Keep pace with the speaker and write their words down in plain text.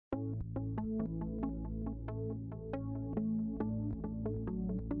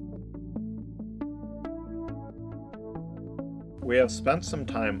We have spent some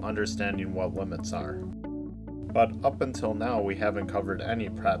time understanding what limits are, but up until now we haven't covered any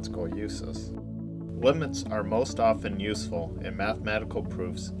practical uses. Limits are most often useful in mathematical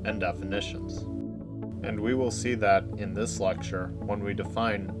proofs and definitions, and we will see that in this lecture when we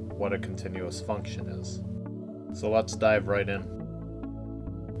define what a continuous function is. So let's dive right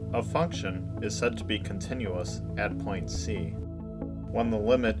in. A function is said to be continuous at point C when the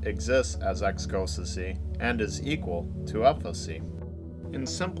limit exists as x goes to c and is equal to f of c. In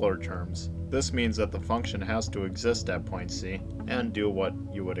simpler terms, this means that the function has to exist at point C and do what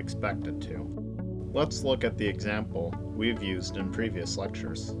you would expect it to. Let's look at the example we've used in previous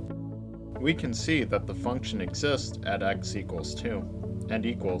lectures. We can see that the function exists at x equals 2 and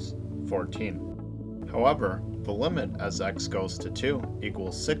equals 14. However, the limit as x goes to 2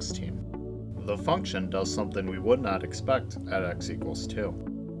 equals 16. The function does something we would not expect at x equals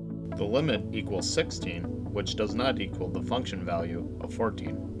 2. The limit equals 16, which does not equal the function value of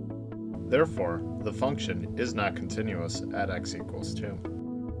 14. Therefore, the function is not continuous at x equals 2.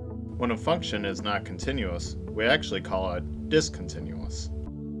 When a function is not continuous, we actually call it discontinuous.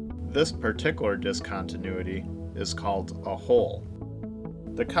 This particular discontinuity is called a hole.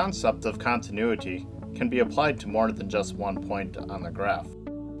 The concept of continuity can be applied to more than just one point on the graph.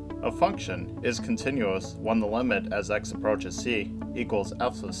 A function is continuous when the limit as x approaches c equals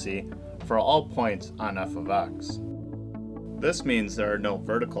f of c for all points on f of x. This means there are no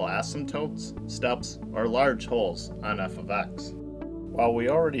vertical asymptotes, steps, or large holes on f of x. While we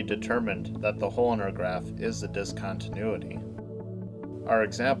already determined that the hole in our graph is the discontinuity, our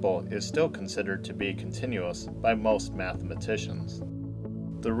example is still considered to be continuous by most mathematicians.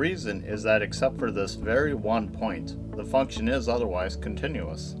 The reason is that except for this very one point, the function is otherwise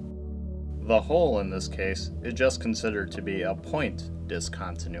continuous. The hole in this case is just considered to be a point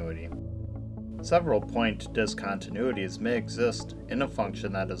discontinuity. Several point discontinuities may exist in a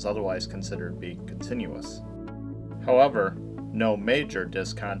function that is otherwise considered to be continuous. However, no major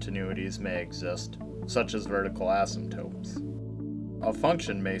discontinuities may exist, such as vertical asymptotes. A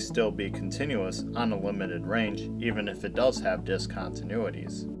function may still be continuous on a limited range even if it does have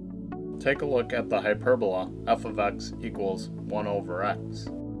discontinuities. Take a look at the hyperbola f of x equals 1 over x.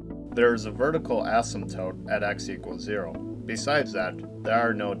 There is a vertical asymptote at x equals 0. Besides that, there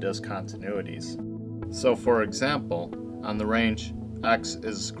are no discontinuities. So for example, on the range x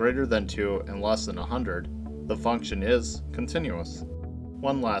is greater than 2 and less than 100, the function is continuous.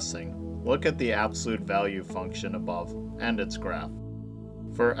 One last thing, look at the absolute value function above and its graph.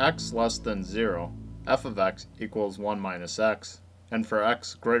 For x less than 0, f of x equals 1 minus x, and for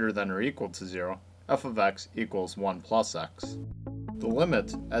x greater than or equal to 0, f of x equals 1 plus x. The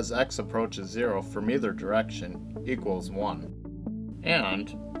limit as x approaches 0 from either direction equals 1,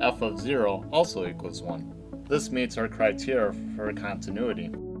 and f of 0 also equals 1. This meets our criteria for continuity.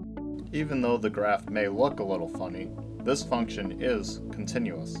 Even though the graph may look a little funny, this function is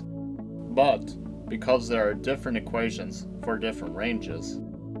continuous. But because there are different equations for different ranges,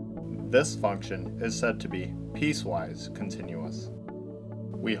 this function is said to be piecewise continuous.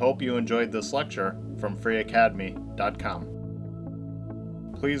 We hope you enjoyed this lecture from freeacademy.com.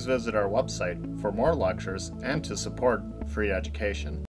 Please visit our website for more lectures and to support free education.